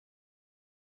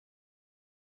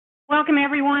Welcome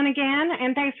everyone again,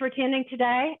 and thanks for attending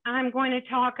today. I'm going to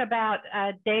talk about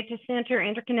data center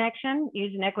interconnection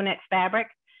using Equinix Fabric.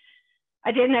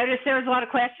 I did notice there was a lot of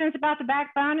questions about the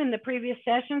backbone in the previous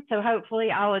session, so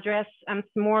hopefully I'll address some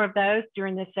more of those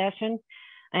during this session.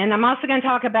 And I'm also going to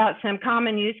talk about some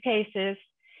common use cases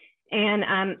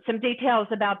and some details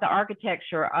about the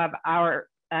architecture of our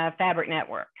Fabric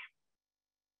network.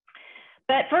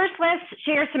 But first, let's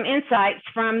share some insights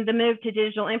from the move to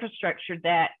digital infrastructure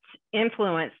that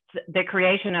influenced the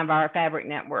creation of our Fabric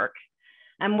network.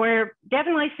 We're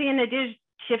definitely seeing a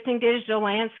shifting digital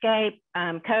landscape.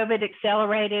 COVID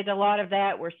accelerated a lot of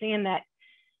that. We're seeing that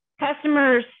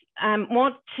customers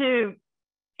want to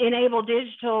enable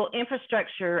digital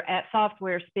infrastructure at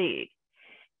software speed.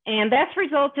 And that's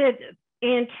resulted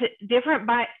into different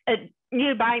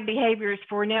new buying behaviors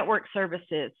for network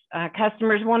services.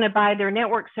 Customers want to buy their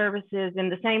network services in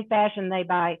the same fashion they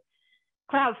buy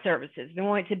cloud services. They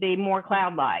want it to be more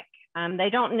cloud-like. They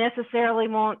don't necessarily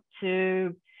want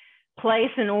to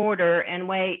place an order and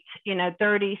wait,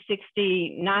 30,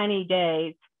 60, 90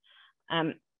 days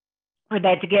for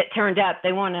that to get turned up.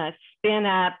 They want to spin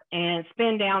up and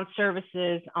spin down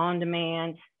services on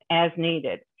demand as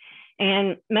needed.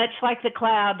 And much like the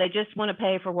cloud, they just want to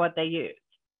pay for what they use.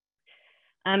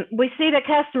 We see that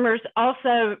customers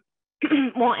also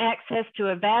want access to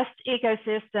a vast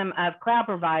ecosystem of cloud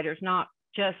providers, not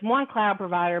just one cloud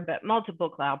provider, but multiple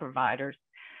cloud providers.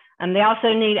 They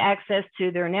also need access to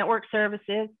their network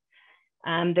services,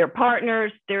 their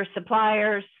partners, their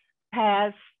suppliers,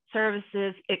 paths,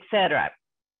 services, etc.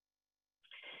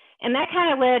 And that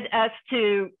kind of led us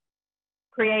to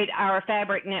create our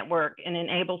Fabric network and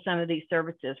enable some of these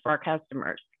services for our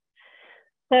customers.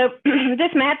 So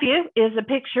this map view is a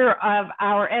picture of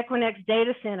our Equinix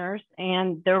data centers,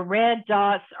 and the red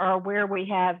dots are where we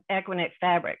have Equinix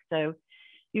Fabric. So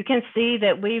you can see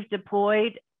that we've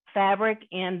deployed Fabric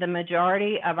in the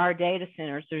majority of our data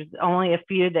centers. There's only a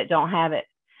few that don't have it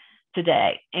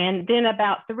today. And then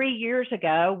about 3 years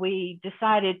ago, we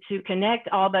decided to connect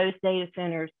all those data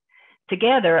centers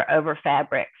together over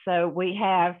Fabric. So we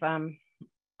have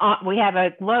a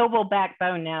global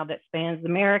backbone now that spans the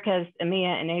Americas,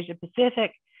 EMEA, and Asia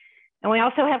Pacific. And we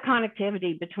also have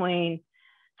connectivity between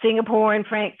Singapore and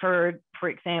Frankfurt, for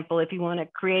example, if you want to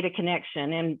create a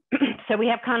connection. And so we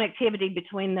have connectivity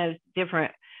between those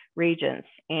different regions.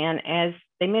 And as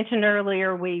they mentioned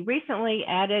earlier, we recently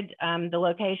added the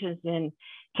locations in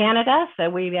Canada. So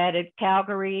we've added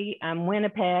Calgary,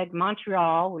 Winnipeg,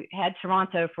 Montreal. We had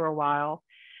Toronto for a while.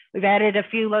 We've added a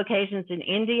few locations in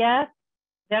India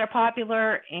that are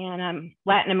popular, and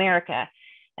Latin America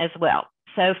as well.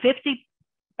 So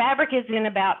Fabric is in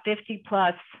about 50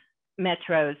 plus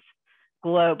metros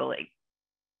globally.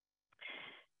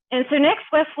 And so next,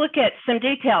 let's look at some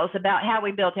details about how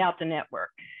we built out the network.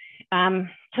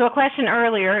 To a question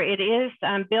earlier, it is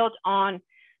built on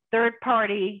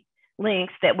third-party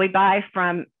links that we buy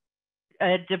from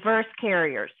diverse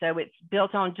carriers. So it's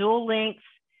built on dual links.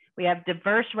 We have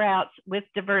diverse routes with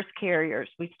diverse carriers.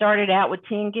 We started out with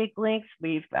 10 gig links.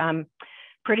 We've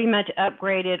pretty much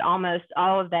upgraded almost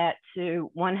all of that to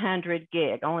 100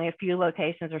 gig. Only a few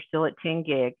locations are still at 10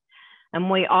 gig. And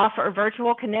we offer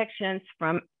virtual connections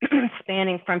from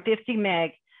spanning from 50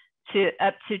 meg to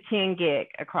up to 10 gig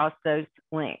across those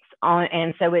links.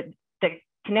 And so the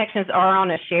connections are on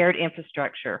a shared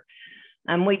infrastructure.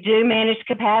 We do manage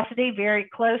capacity very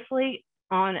closely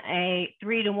on a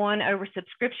 3-to-1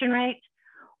 oversubscription rate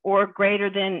or greater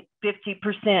than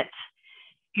 50%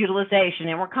 utilization.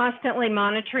 And we're constantly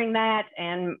monitoring that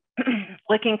and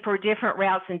looking for different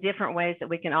routes and different ways that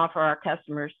we can offer our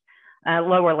customers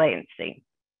lower latency.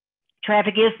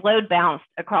 Traffic is load balanced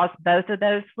across both of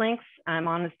those links on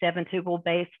a 7-tuple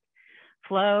based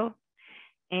flow.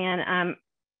 And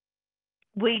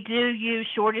we do use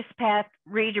shortest path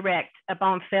redirect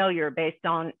upon failure based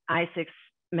on EQIX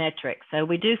metrics. So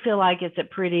we do feel like it's a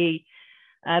pretty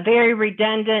very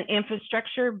redundant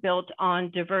infrastructure built on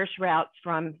diverse routes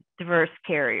from diverse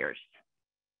carriers.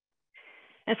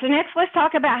 And so next, let's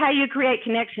talk about how you create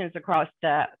connections across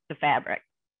the Fabric.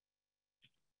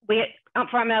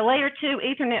 From a layer 2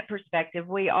 Ethernet perspective,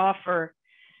 we offer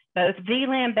both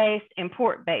VLAN-based and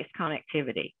port-based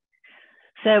connectivity.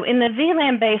 So in the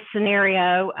VLAN-based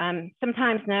scenario,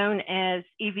 sometimes known as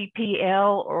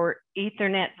EVPL or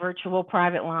Ethernet Virtual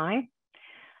Private Line,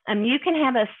 you can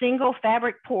have a single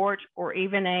Fabric port or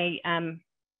even a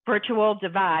virtual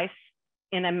device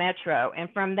in a metro. And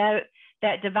from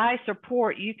that device or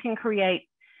port, you can create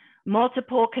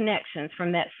multiple connections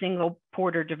from that single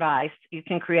port or device. You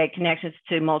can create connections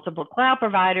to multiple cloud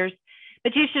providers,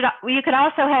 But you could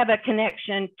also have a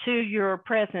connection to your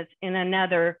presence in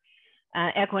another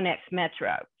Equinix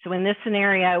metro. So in this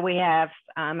scenario, we have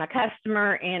a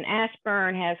customer in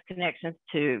Ashburn has connections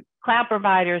to cloud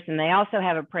providers, and they also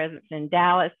have a presence in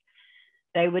Dallas.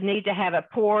 They would need to have a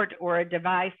port or a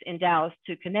device in Dallas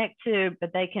to connect to,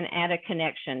 but they can add a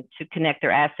connection to connect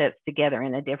their assets together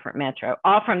in a different metro,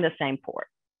 all from the same port.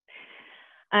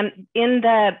 In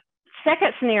the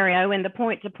second scenario, in the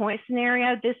point-to-point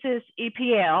scenario, this is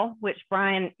EPL, which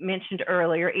Brian mentioned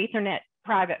earlier, Ethernet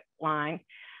private line.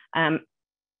 And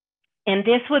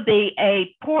this would be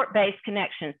a port-based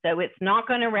connection. So it's not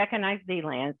going to recognize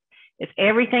VLANs. It's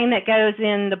everything that goes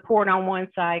in the port on one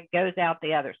side goes out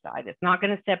the other side. It's not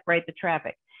going to separate the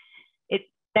traffic.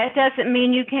 That doesn't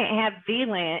mean you can't have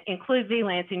include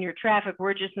VLANs in your traffic.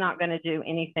 We're just not going to do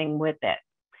anything with it.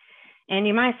 And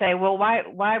you might say, well,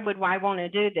 why would I want to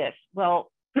do this?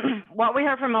 Well, what we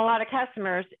heard from a lot of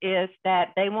customers is that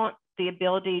they want the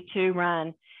ability to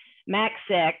run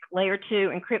MACsec layer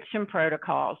 2 encryption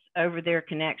protocols over their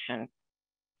connection.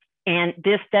 And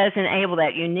this does enable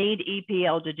that. You need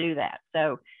EPL to do that.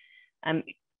 So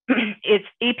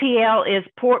EPL is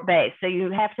port-based. So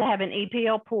you have to have an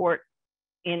EPL port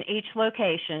in each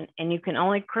location, and you can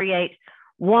only create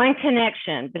one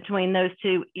connection between those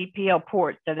two EPL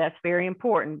ports. So that's very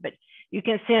important, but you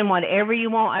can send whatever you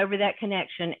want over that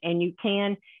connection, and you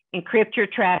can encrypt your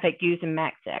traffic using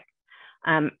MACsec.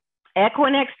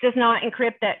 Equinix does not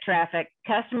encrypt that traffic.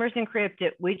 Customers encrypt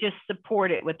it. We just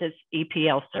support it with this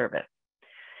EPL service.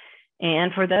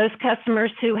 And for those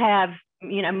customers who have,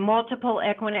 multiple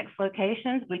Equinix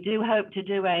locations, we do hope to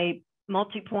do a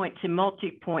multi-point to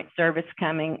multi-point service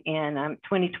coming in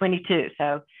 2022.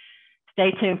 So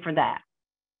stay tuned for that.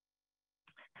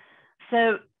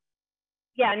 So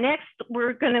yeah, next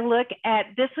we're going to look at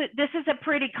this. This is a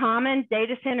pretty common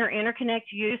data center interconnect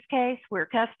use case where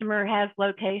customer has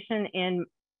location in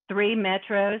 3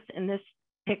 metros in this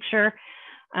picture.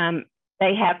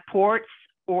 They have ports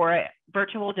or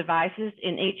virtual devices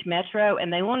in each metro,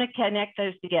 and they want to connect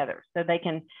those together so they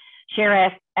can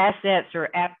share assets or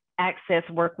access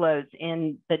workloads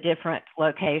in the different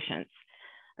locations.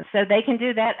 So they can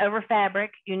do that over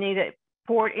Fabric. You need a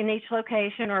port in each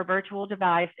location or a virtual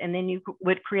device, and then you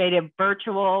would create a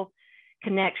virtual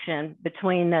connection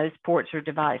between those ports or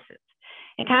devices.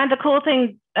 And kind of the cool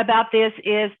thing about this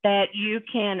is that you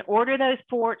can order those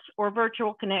ports or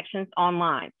virtual connections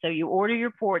online. So you order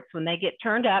your ports. When they get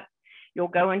turned up, you'll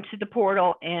go into the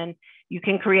portal and you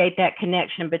can create that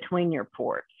connection between your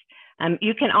ports.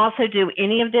 You can also do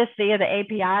any of this via the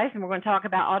APIs, and we're going to talk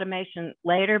about automation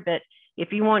later, but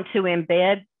if you want to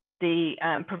embed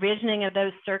the provisioning of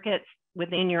those circuits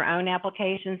within your own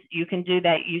applications, you can do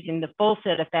that using the full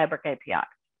set of Fabric APIs.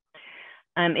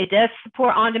 It does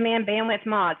support on-demand bandwidth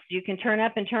mods. You can turn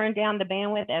up and turn down the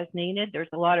bandwidth as needed. There's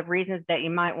a lot of reasons that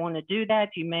you might want to do that.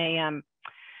 You may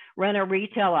run a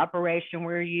retail operation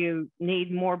where you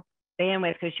need more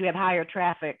bandwidth because you have higher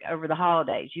traffic over the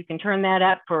holidays. You can turn that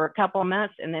up for a couple of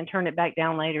months and then turn it back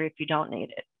down later if you don't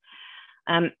need it.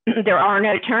 There are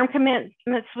no term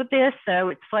commitments with this, so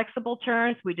it's flexible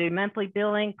terms. We do monthly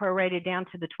billing prorated down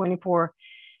to the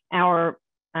 24-hour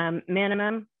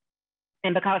minimum.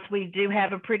 And because we do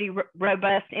have a pretty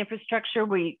robust infrastructure,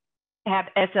 we have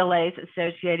SLAs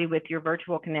associated with your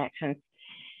virtual connections.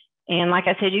 And like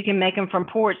I said, you can make them from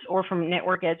ports or from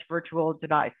network edge virtual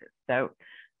devices. So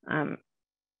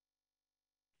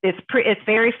it's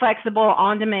very flexible,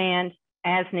 on demand,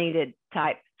 as needed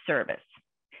type service.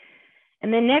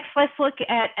 And then next, let's look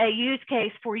at a use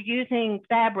case for using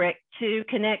Fabric to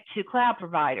connect to cloud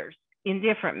providers in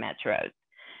different metros.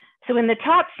 So in the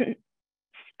top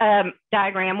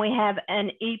diagram, we have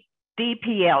an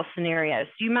VPL scenario.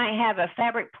 So you might have a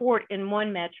Fabric port in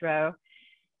one metro,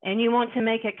 and you want to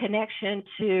make a connection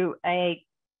to a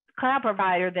cloud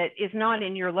provider that is not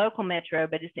in your local metro,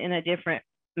 but it's in a different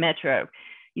metro.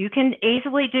 You can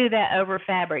easily do that over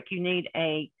Fabric. You need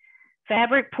a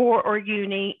Fabric port or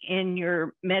uni in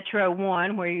your Metro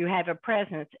 1 where you have a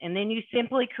presence, and then you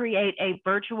simply create a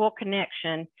virtual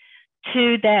connection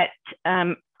to that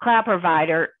cloud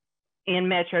provider in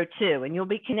Metro 2, and you'll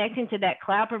be connecting to that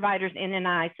cloud provider's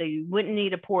NNI, so you wouldn't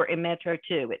need a port in Metro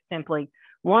 2. It's simply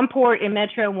one port in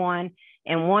Metro 1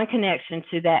 and one connection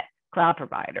to that cloud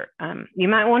provider. You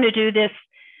might want to do this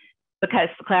because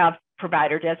the cloud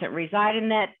provider doesn't reside in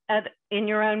that in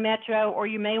your own metro, or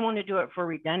you may want to do it for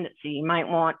redundancy. You might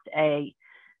want a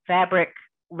Fabric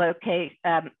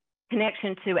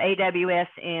connection to AWS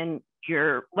in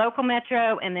your local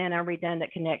metro, and then a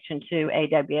redundant connection to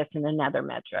AWS in another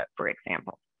metro, for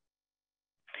example.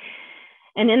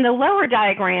 And in the lower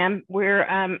diagram,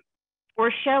 we're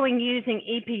we're showing using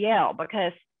EPL,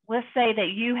 because let's say that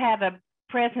you have a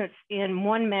presence in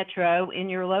one metro, in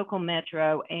your local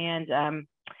metro, and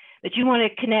but you want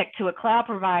to connect to a cloud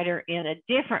provider in a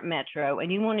different metro,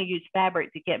 and you want to use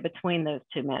Fabric to get between those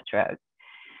two metros.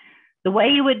 The way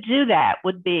you would do that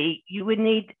would be, you would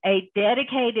need a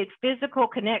dedicated physical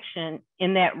connection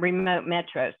in that remote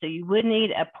metro. So you would need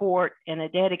a port and a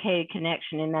dedicated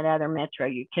connection in that other metro.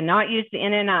 You cannot use the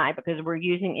NNI because we're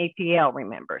using EPL,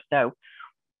 remember. So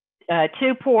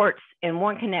 2 ports and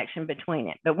 1 connection between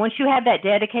it. But once you have that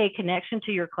dedicated connection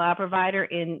to your cloud provider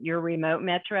in your remote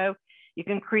metro, you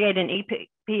can create an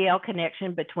EPL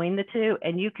connection between the two,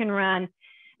 and you can run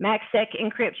MaxSec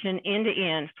encryption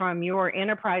end-to-end from your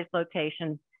enterprise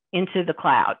location into the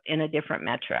cloud in a different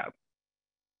metro.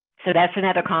 So that's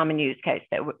another common use case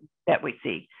that we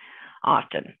see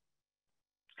often.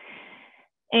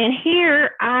 And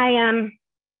here I'm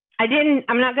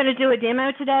not going to do a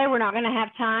demo today. We're not going to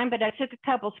have time, but I took a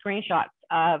couple screenshots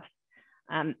of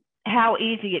how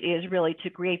easy it is really to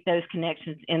create those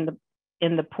connections in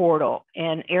the portal.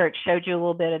 And Eric showed you a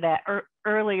little bit of that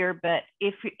earlier, but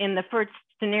if in the first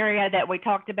scenario that we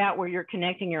talked about where you're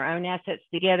connecting your own assets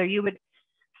together, you would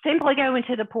simply go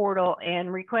into the portal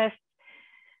and request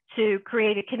to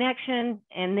create a connection,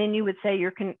 and then you would say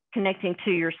you're connecting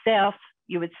to yourself.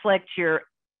 You would select your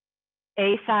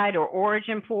A side or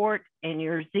origin port and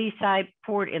your Z side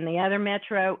port in the other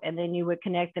metro, and then you would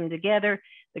connect them together.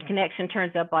 The connection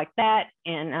turns up like that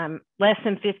in less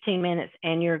than 15 minutes,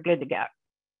 and you're good to go.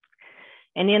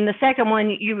 And in the second one,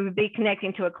 you would be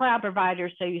connecting to a cloud provider.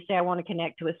 So you say, I want to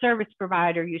connect to a service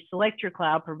provider. You select your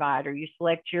cloud provider. You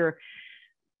select your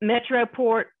metro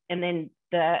port, and then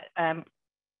the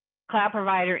cloud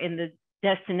provider in the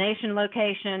destination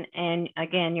location. And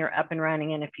again, you're up and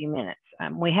running in a few minutes.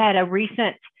 We had a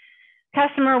recent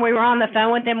customer, we were on the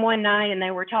phone with them one night, and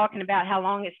they were talking about how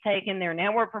long it's taken their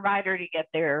network provider to get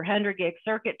their 100 gig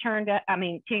circuit turned up,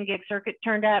 10 gig circuit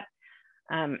turned up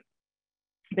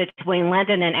between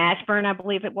London and Ashburn, I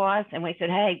believe it was. And we said,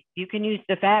 hey, you can use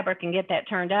the Fabric and get that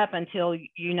turned up until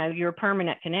your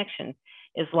permanent connection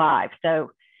is live.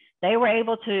 So they were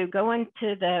able to go into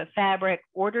the Fabric,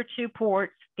 order 2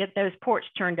 ports, get those ports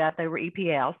turned up. They were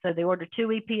EPL. So they ordered 2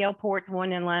 EPL ports,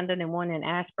 1 in London and 1 in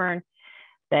Ashburn.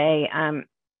 They,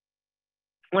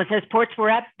 once those ports were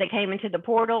up, they came into the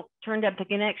portal, turned up the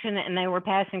connection, and they were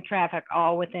passing traffic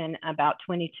all within about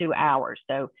 22 hours.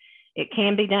 So it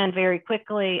can be done very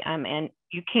quickly, and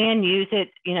you can use it,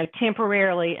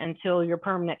 temporarily until your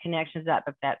permanent connection is up,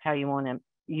 if that's how you want to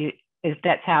use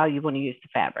the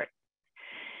Fabric.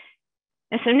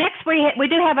 And so next we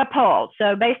do have a poll.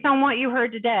 So based on what you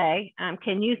heard today,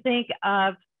 can you think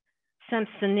of some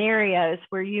scenarios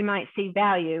where you might see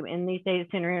value in these data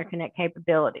center interconnect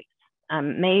capabilities?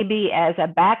 Maybe as a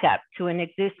backup to an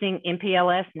existing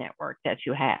MPLS network that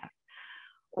you have,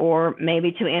 or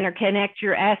maybe to interconnect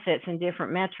your assets in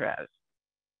different metros,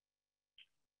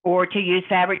 or to use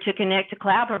Fabric to connect to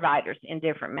cloud providers in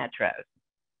different metros,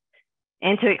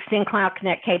 and to extend Cloud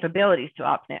Connect capabilities to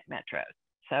off-net metros.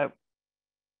 So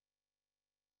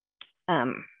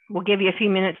we'll give you a few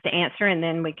minutes to answer, and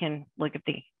then we can look at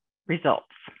the results.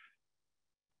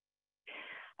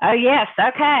 Oh, yes.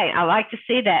 Okay. I like to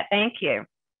see that. Thank you.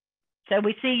 So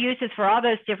we see uses for all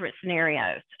those different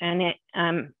scenarios, and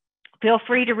feel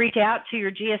free to reach out to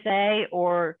your GSA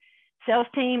or sales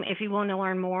team if you want to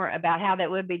learn more about how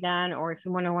that would be done, or if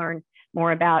you want to learn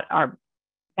more about our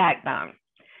backbone.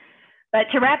 But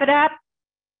to wrap it up,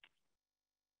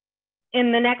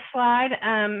 in the next slide,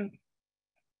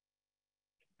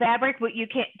 Fabric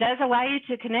does allow you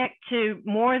to connect to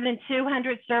more than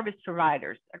 200 service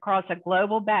providers across a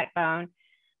global backbone,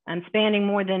 spanning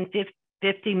more than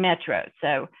 50 metros.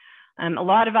 So a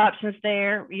lot of options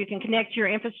there. You can connect your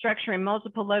infrastructure in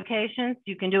multiple locations.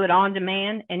 You can do it on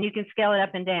demand, and you can scale it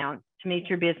up and down to meet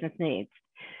your business needs.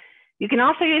 You can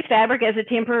also use Fabric as a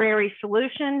temporary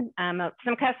solution.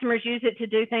 Some customers use it to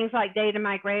do things like data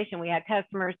migration. We had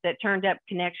customers that turned up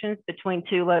connections between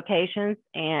 2 locations,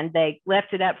 and they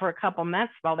left it up for a couple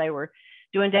months while they were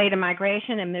doing data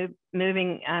migration and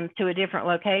moving to a different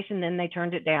location. Then they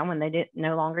turned it down when they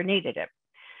no longer needed it.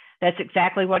 That's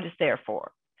exactly what it's there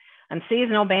for.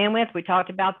 Seasonal bandwidth, we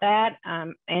talked about that,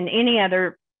 and any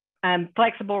other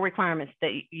flexible requirements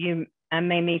that you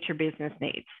may meet your business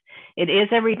needs. It is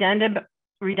a redundant,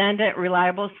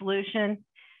 reliable solution.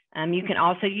 You can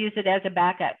also use it as a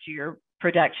backup to your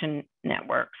production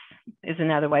networks, is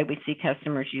another way we see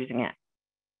customers using it.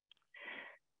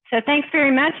 So thanks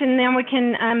very much, and then we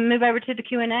can move over to the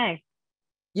Q&A.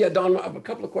 Yeah, Don, I have a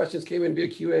couple of questions came in via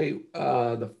QA.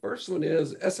 The first one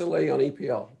is SLA on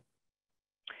EPL.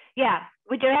 Yeah,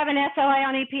 we do have an SLA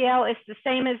on EPL. It's the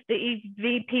same as the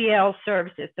EVPL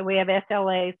services. So we have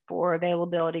SLAs for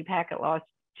availability, packet loss,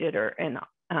 jitter, and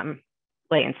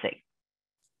latency.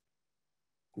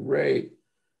 Great.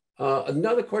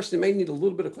 Another question that may need a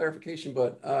little bit of clarification,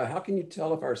 but how can you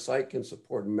tell if our site can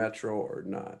support Metro or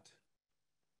not?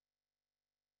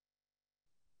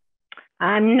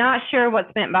 I'm not sure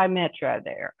what's meant by Metro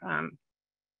there.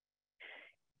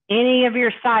 Any of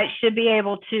your sites should be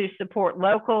able to support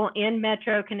local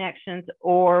in-metro connections,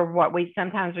 or what we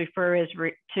sometimes refer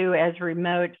to as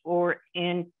remote or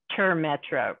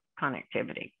inter-metro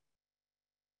connectivity.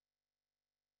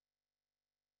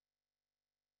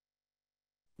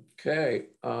 Okay,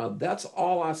 that's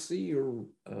all I see on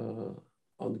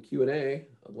the Q&A,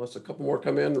 unless a couple more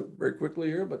come in very quickly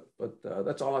here, but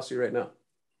that's all I see right now.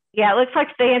 Yeah, it looks like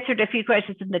they answered a few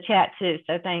questions in the chat too,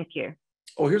 so thank you.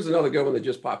 Oh, here's another good one that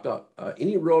just popped up.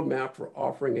 Any roadmap for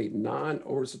offering a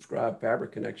non-oversubscribed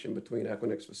fabric connection between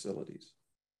Equinix facilities?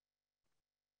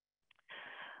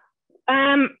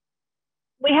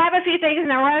 We have a few things in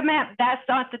the roadmap. That's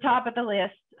not the top of the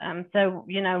list. So,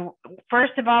 you know,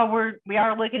 first of all, we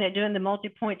are looking at doing the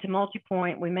multi-point to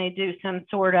multi-point. We may do some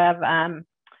sort of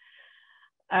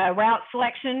route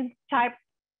selection type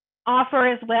offer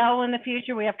as well in the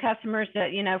future. We have customers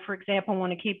that, you know, for example,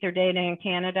 want to keep their data in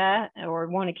Canada or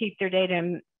want to keep their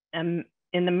data in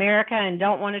America and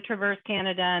don't want to traverse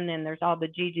Canada. And then there's all the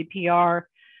GDPR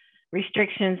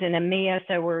restrictions in EMEA.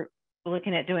 So we're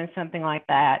looking at doing something like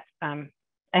that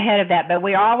ahead of that. But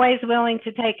we're always willing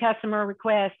to take customer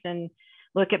requests and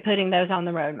look at putting those on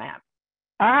the roadmap.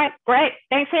 All right, great.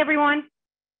 Thanks, everyone.